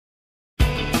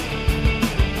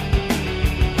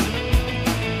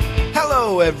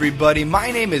Hello everybody, my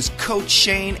name is Coach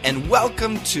Shane and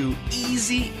welcome to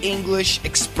Easy English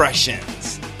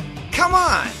Expressions. Come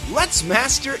on, let's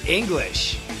master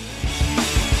English.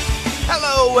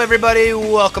 Hello everybody,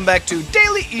 welcome back to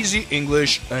Daily Easy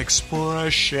English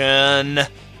Expression,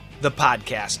 the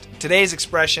podcast. Today's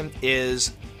expression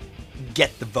is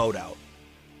get the vote out.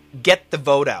 Get the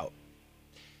vote out.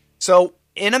 So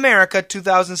in America,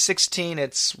 2016,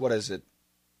 it's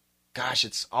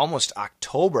almost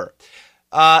October.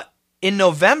 In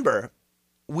November,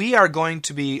 we are going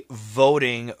to be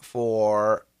voting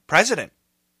for president,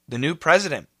 the new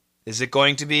president. Is it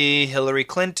going to be Hillary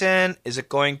Clinton? Is it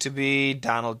going to be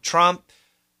Donald Trump?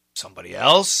 Somebody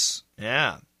else?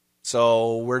 Yeah.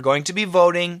 So we're going to be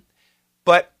voting.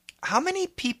 But how many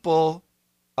people,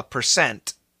 a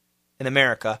percent in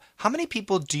America, how many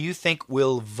people do you think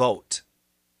will vote?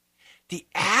 The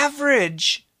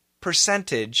average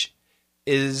percentage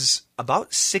is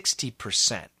about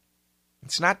 60%.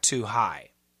 It's not too high.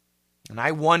 And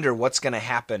I wonder what's going to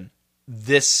happen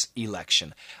this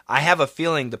election. I have a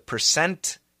feeling the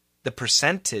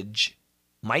percentage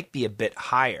might be a bit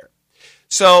higher.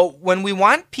 So when we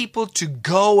want people to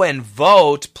go and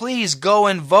vote, please go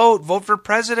and vote. Vote for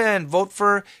president, vote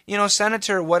for,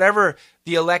 senator, whatever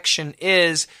the election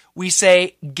is. We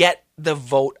say, get the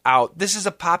vote out. This is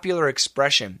a popular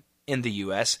expression in the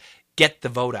U.S., get the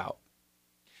vote out.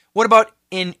 What about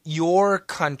in your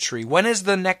country? When is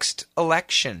the next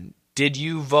election? Did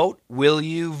you vote? Will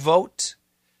you vote?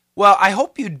 Well, I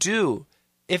hope you do.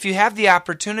 If you have the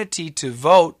opportunity to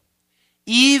vote,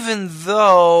 even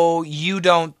though you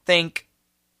don't think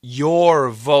your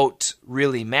vote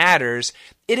really matters,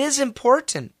 it is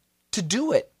important to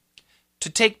do it, to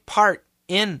take part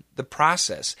in the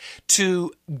process,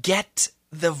 to get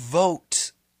the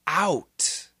vote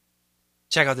out.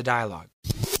 Check out the dialogue.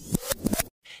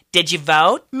 Did you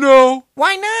vote? No.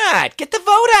 Why not? Get the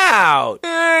vote out.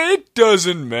 It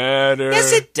doesn't matter.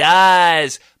 Yes, it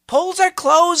does. Polls are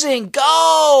closing.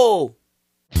 Go!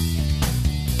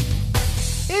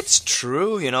 It's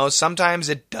true, sometimes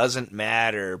it doesn't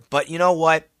matter. But you know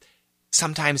what?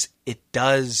 Sometimes it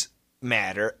does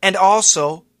matter. And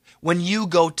also, when you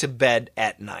go to bed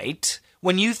at night,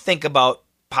 when you think about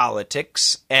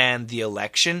politics and the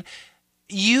election,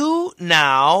 you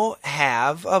now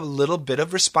have a little bit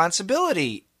of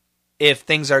responsibility. If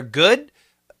things are good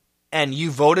and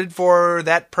you voted for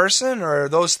that person or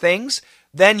those things,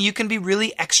 then you can be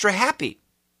really extra happy.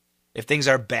 If things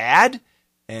are bad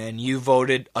and you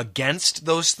voted against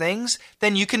those things,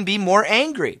 then you can be more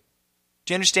angry.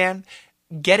 Do you understand?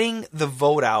 Getting the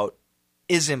vote out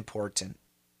is important.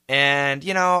 And,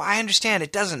 I understand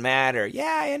it doesn't matter.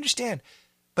 Yeah, I understand.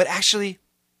 But actually,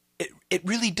 it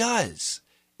really does.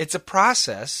 It's a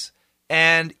process,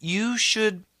 and you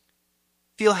should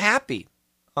feel happy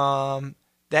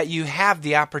that you have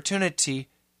the opportunity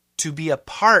to be a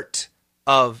part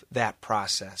of that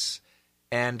process.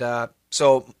 And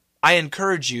so I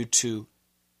encourage you to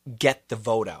get the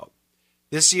vote out.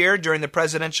 This year, during the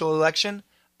presidential election,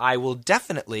 I will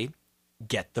definitely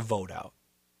get the vote out.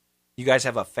 You guys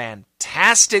have a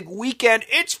fantastic weekend.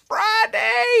 It's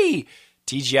Friday!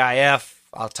 TGIF.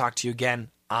 I'll talk to you again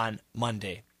on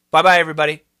Monday. Bye-bye,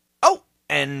 everybody. Oh,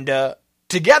 and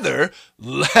together,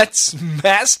 let's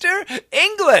master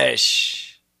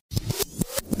English.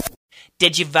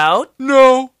 Did you vote?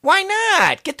 No. Why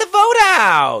not? Get the vote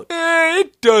out.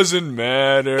 It doesn't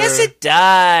matter. Yes, it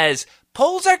does.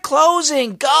 Polls are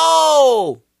closing.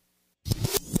 Go!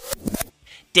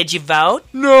 Did you vote?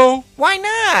 No. Why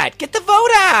not? Get the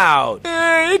vote out.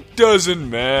 It doesn't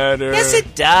matter. Yes,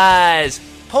 it does.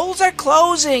 Polls are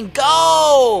closing.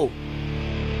 Go!